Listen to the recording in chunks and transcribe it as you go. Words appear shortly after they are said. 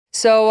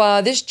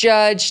So this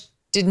judge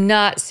did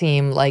not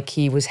seem like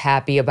he was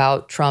happy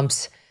about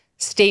Trump's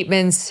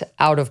statements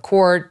out of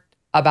court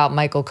about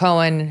Michael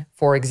Cohen,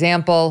 for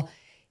example.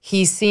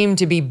 He seemed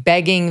to be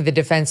begging the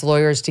defense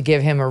lawyers to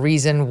give him a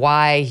reason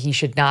why he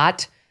should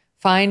not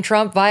find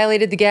Trump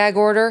violated the gag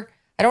order.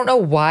 I don't know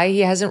why he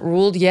hasn't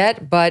ruled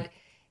yet, but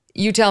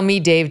you tell me,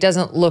 Dave,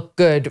 doesn't look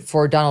good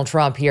for Donald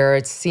Trump here.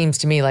 It seems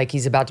to me like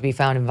he's about to be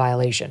found in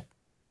violation.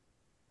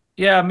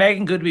 Yeah,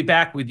 Megan, good to be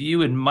back with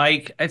you and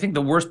Mike. I think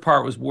the worst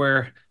part was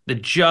where the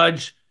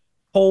judge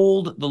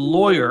told the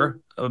lawyer,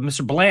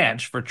 Mr.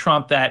 Blanche, for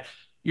Trump, that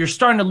you're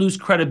starting to lose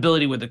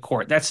credibility with the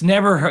court. That's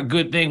never a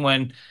good thing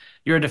when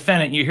you're a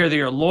defendant and you hear that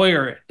your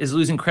lawyer is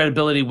losing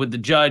credibility with the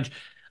judge.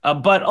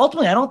 But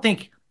ultimately, I don't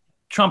think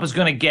Trump is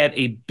going to get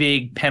a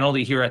big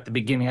penalty here at the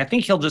beginning. I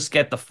think he'll just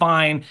get the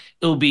fine.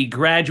 It'll be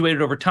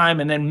graduated over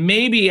time. And then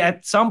maybe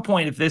at some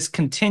point, if this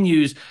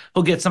continues,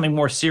 he'll get something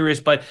more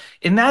serious. But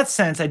in that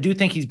sense, I do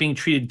think he's being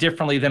treated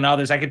differently than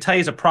others. I can tell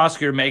you as a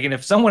prosecutor, Megan,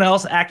 if someone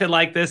else acted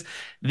like this,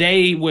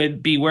 they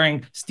would be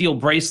wearing steel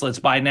bracelets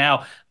by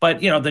now.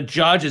 But, you know, the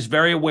judge is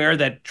very aware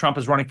that Trump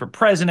is running for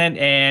president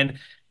and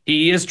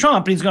he is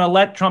Trump, and he's going to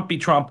let Trump be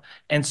Trump.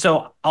 And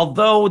so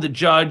although the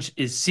judge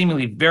is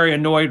seemingly very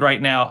annoyed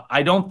right now,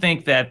 I don't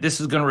think that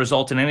this is going to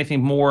result in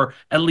anything more,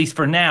 at least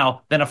for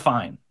now, than a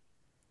fine.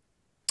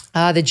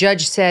 The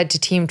judge said to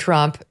Team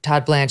Trump,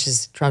 Todd Blanche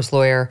is Trump's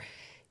lawyer,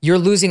 "You're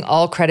losing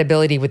all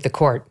credibility with the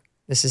court."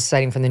 This is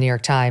citing from the New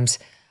York Times,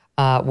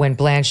 when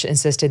Blanche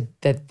insisted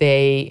that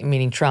they,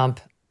 meaning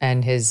Trump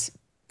and his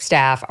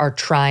staff, are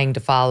trying to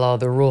follow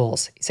the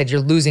rules. He said,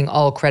 "You're losing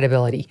all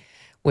credibility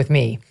with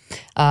me."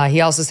 He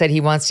also said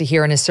he wants to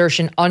hear an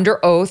assertion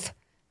under oath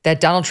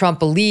that Donald Trump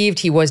believed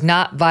he was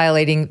not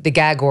violating the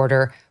gag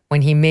order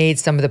when he made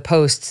some of the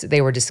posts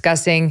they were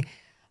discussing.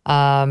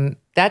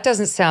 That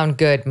doesn't sound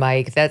good,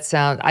 Mike.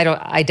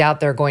 I doubt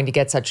they're going to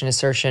get such an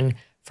assertion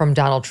from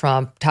Donald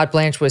Trump. Todd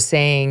Blanche was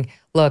saying,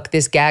 look,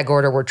 this gag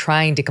order, we're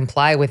trying to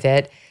comply with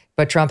it,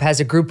 but Trump has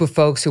a group of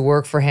folks who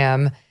work for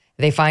him.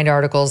 They find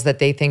articles that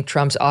they think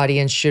Trump's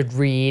audience should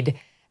read.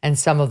 And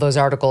some of those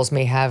articles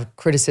may have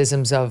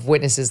criticisms of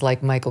witnesses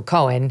like Michael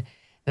Cohen, and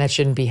that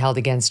shouldn't be held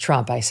against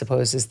Trump, I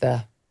suppose, is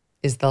the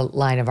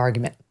line of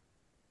argument.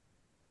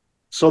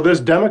 So this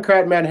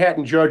Democrat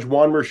Manhattan judge,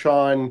 Juan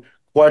Merchan,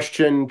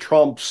 questioned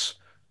Trump's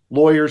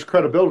lawyer's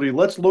credibility.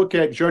 Let's look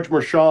at Judge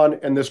Merchan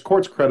and this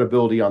court's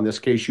credibility on this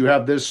case. You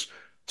have this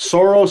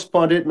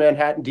Soros-funded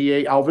Manhattan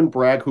DA, Alvin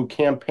Bragg, who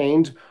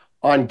campaigned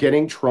on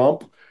getting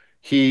Trump.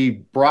 He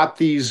brought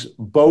these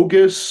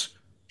bogus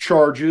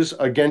charges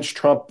against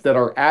Trump that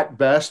are at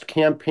best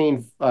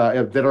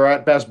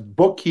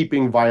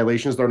bookkeeping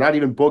violations. They're not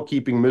even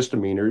bookkeeping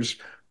misdemeanors,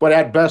 but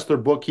at best they're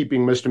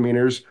bookkeeping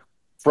misdemeanors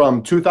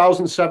from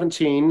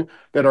 2017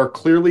 that are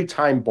clearly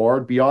time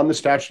barred beyond the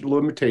statute of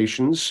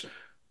limitations.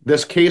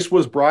 This case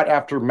was brought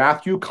after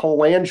Matthew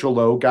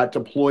Colangelo got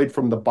deployed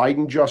from the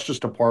Biden Justice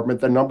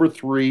Department, the number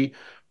 3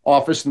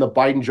 office in the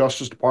Biden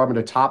Justice Department,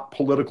 a top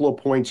political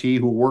appointee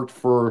who worked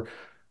for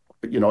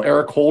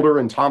Eric Holder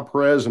and Tom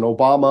Perez and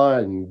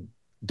Obama and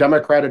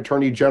Democrat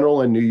Attorney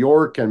General in New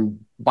York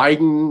and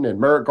Biden and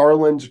Merrick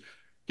Garland.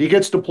 He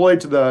gets deployed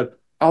to the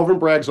Alvin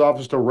Bragg's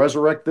office to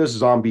resurrect this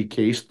zombie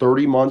case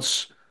 30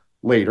 months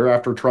later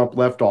after Trump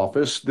left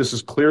office. This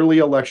is clearly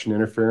election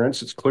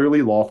interference. It's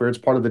clearly lawfare. It's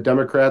part of the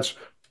Democrats'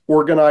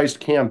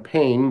 organized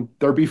campaign.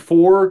 There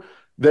before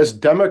this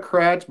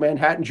Democrat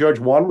Manhattan judge,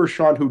 Juan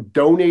Merchan, who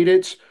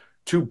donated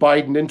to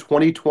Biden in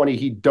 2020.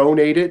 He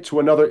donated to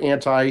another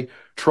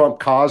anti-Trump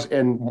cause.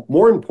 And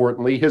more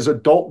importantly, his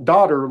adult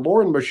daughter,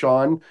 Lauren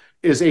Merchan,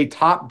 is a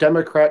top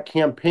Democrat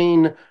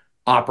campaign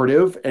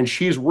operative, and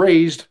she's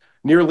raised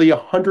nearly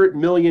 $100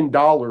 million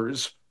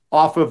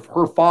off of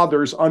her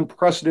father's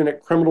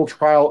unprecedented criminal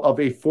trial of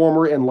a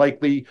former and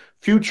likely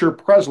future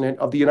president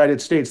of the United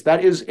States.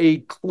 That is a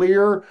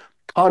clear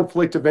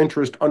conflict of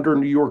interest under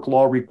New York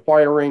law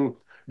requiring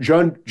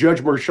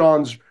Judge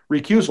Merchan's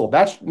recusal.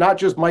 That's not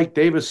just Mike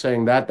Davis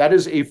saying that. That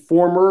is a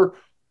former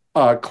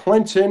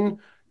Clinton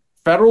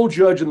federal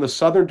judge in the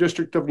Southern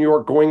District of New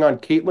York going on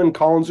Caitlin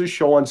Collins'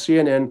 show on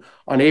CNN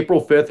on April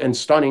 5th and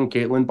stunning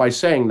Caitlin by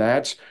saying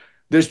that.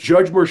 This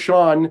Judge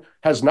Merchan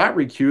has not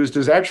recused.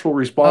 His actual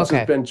response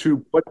has been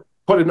to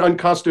put an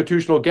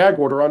unconstitutional gag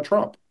order on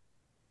Trump.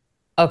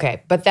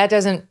 Okay, but that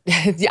doesn't,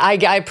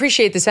 I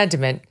appreciate the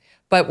sentiment,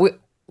 but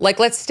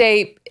let's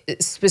stay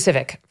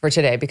specific for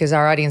today because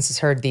our audience has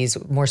heard these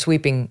more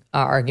sweeping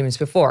arguments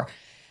before.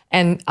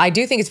 And I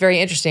do think it's very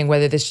interesting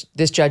whether this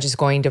judge is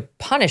going to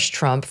punish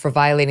Trump for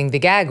violating the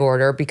gag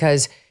order,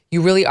 because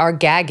you really are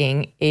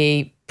gagging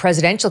a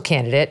presidential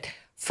candidate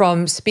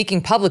from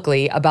speaking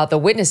publicly about the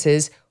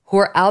witnesses who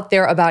are out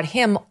there about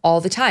him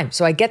all the time.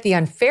 So I get the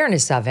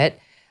unfairness of it.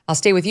 I'll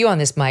stay with you on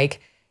this,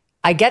 Mike.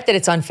 I get that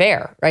it's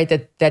unfair, right?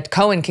 That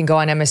Cohen can go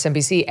on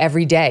MSNBC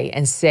every day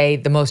and say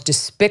the most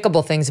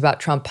despicable things about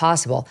Trump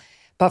possible.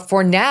 But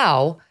for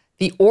now,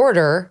 the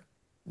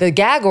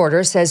gag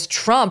order says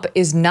Trump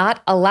is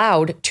not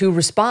allowed to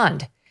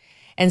respond.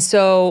 And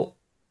so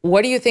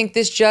what do you think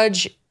this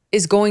judge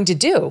is going to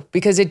do?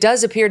 Because it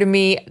does appear to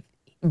me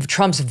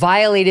Trump's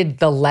violated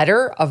the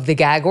letter of the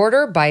gag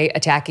order by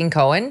attacking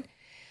Cohen.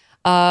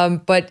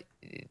 But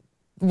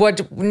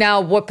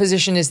what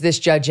position is this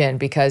judge in?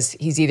 Because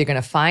he's either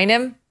going to fine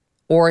him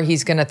or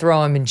he's going to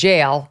throw him in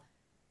jail.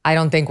 I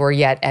don't think we're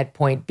yet at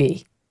point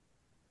B.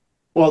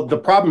 Well, the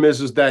problem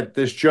is that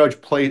this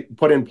judge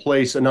put in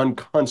place an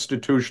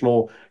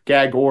unconstitutional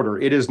gag order.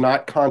 It is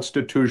not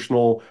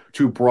constitutional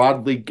to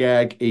broadly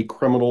gag a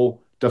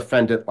criminal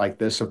defendant like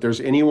this. If there's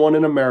anyone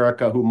in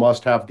America who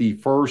must have the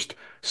First,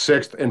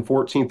 Sixth, and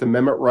 14th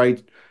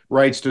Amendment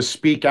rights to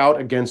speak out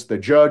against the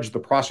judge, the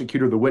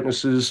prosecutor, the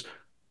witnesses,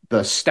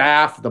 the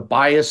staff, the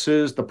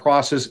biases, the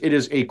process, it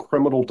is a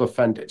criminal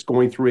defendant. It's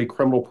going through a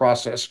criminal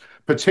process,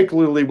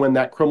 particularly when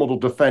that criminal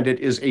defendant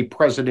is a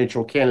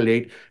presidential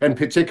candidate, and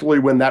particularly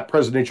when that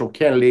presidential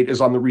candidate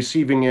is on the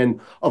receiving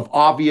end of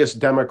obvious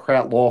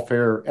Democrat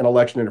lawfare and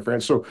election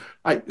interference. So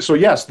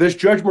yes, this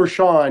Judge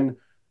Merchan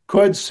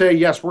could say,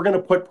 yes, we're going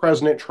to put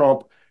President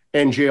Trump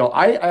in jail.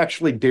 I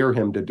actually dare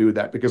him to do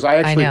that because I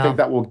actually think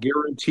that will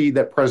guarantee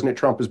that President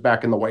Trump is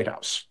back in the White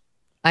House.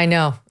 I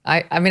know.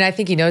 I mean, I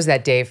think he knows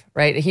that, Dave,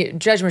 right?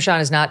 Judge Merchan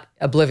is not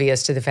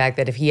oblivious to the fact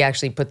that if he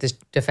actually put this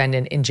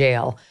defendant in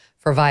jail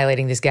for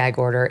violating this gag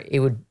order, it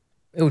would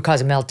cause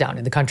a meltdown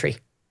in the country.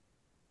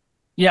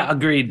 Yeah,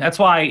 agreed. That's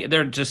why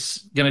they're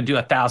just going to do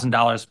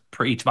 $1,000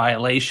 per each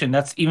violation.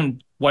 That's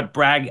even what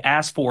Bragg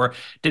asked for.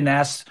 Didn't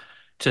ask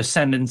to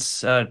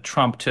sentence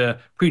Trump to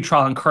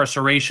pretrial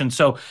incarceration.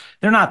 So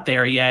they're not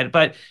there yet.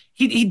 But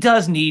he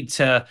does need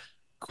to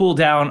cool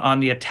down on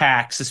the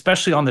attacks,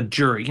 especially on the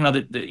jury. You know,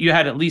 you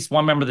had at least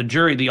one member of the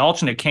jury, the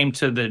alternate, came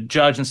to the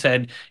judge and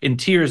said in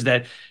tears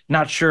that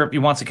not sure if he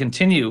wants to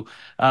continue.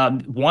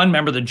 One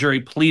member of the jury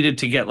pleaded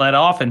to get let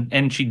off,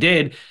 and she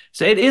did.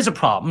 So it is a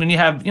problem. And you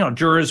have,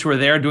 jurors who are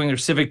there doing their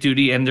civic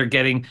duty, and they're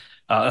getting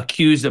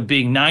accused of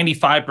being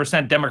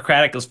 95%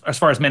 Democratic, as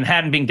far as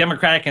Manhattan being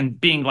Democratic and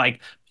being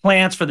like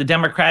plants for the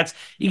Democrats.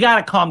 You got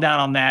to calm down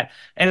on that.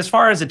 And as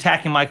far as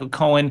attacking Michael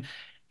Cohen,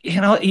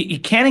 you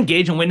can't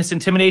engage in witness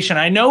intimidation.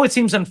 I know it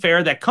seems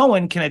unfair that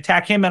Cohen can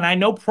attack him, and I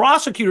know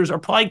prosecutors are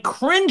probably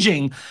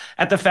cringing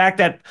at the fact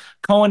that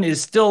Cohen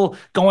is still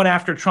going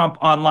after Trump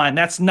online.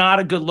 That's not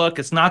a good look.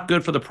 It's not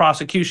good for the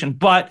prosecution.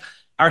 But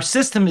our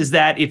system is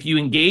that if you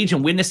engage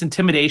in witness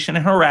intimidation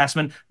and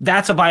harassment,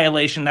 that's a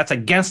violation. That's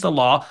against the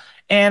law.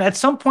 And at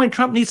some point,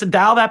 Trump needs to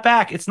dial that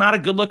back. It's not a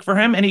good look for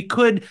him, and he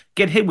could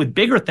get hit with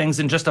bigger things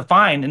than just a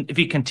fine if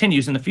he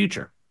continues in the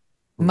future.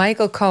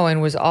 Michael Cohen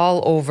was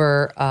all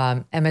over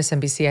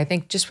MSNBC, I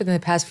think, just within the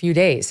past few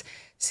days,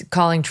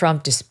 calling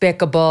Trump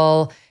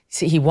despicable.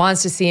 He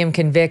wants to see him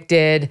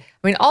convicted.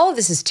 I mean, all of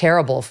this is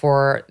terrible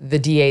for the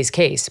DA's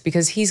case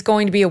because he's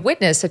going to be a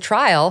witness at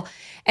trial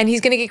and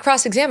he's going to get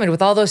cross-examined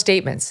with all those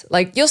statements.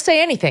 Like, you'll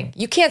say anything.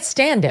 You can't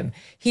stand him.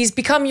 He's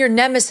become your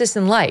nemesis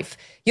in life.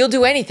 You'll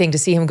do anything to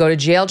see him go to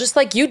jail, just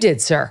like you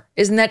did, sir.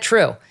 Isn't that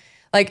true?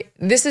 Like,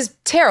 this is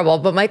terrible,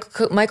 but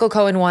Michael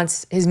Cohen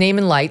wants his name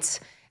in lights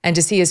and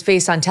to see his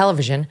face on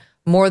television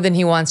more than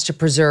he wants to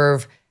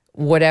preserve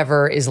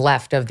whatever is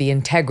left of the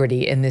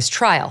integrity in this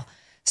trial.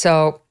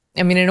 So,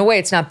 I mean, in a way,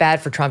 it's not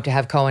bad for Trump to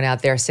have Cohen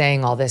out there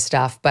saying all this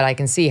stuff, but I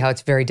can see how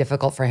it's very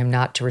difficult for him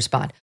not to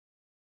respond.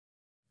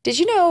 Did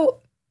you know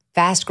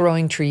Fast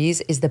Growing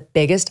Trees is the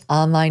biggest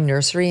online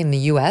nursery in the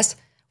U.S.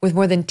 with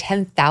more than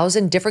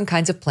 10,000 different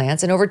kinds of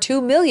plants and over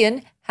 2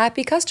 million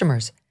happy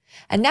customers?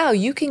 And now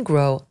you can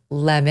grow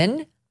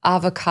lemon,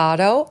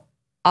 avocado,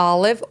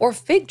 olive, or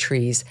fig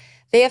trees.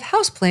 They have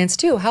houseplants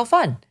too. How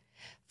fun.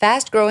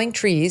 Fast Growing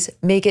Trees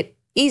make it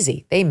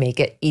easy. They make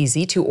it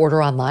easy to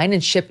order online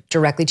and ship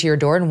directly to your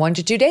door in 1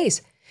 to 2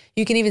 days.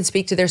 You can even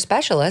speak to their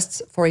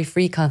specialists for a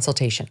free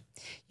consultation.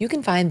 You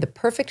can find the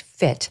perfect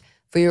fit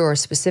for your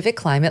specific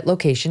climate,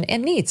 location,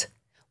 and needs.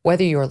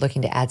 Whether you're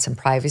looking to add some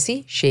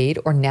privacy, shade,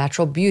 or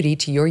natural beauty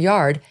to your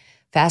yard,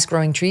 Fast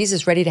Growing Trees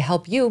is ready to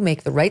help you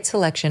make the right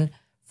selection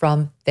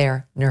from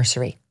their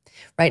nursery.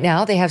 Right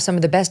now, they have some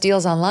of the best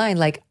deals online,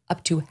 like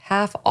up to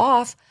half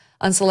off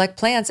on select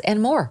plants and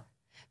more.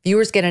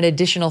 Viewers get an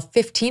additional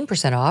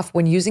 15% off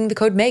when using the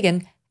code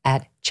Megyn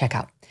at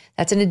checkout.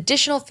 That's an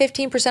additional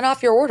 15%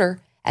 off your order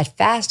at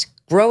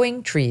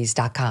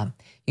fastgrowingtrees.com.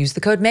 Use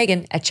the code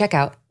Megyn at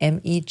checkout,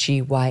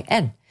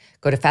 MEGYN.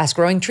 Go to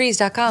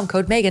fastgrowingtrees.com,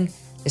 code Megyn.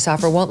 This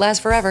offer won't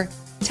last forever.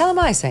 Tell them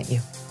I sent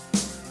you.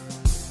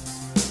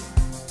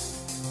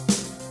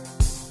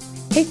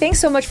 Hey,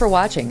 thanks so much for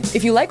watching.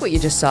 If you like what you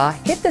just saw,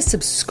 hit the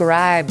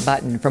subscribe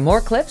button for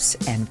more clips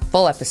and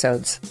full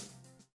episodes.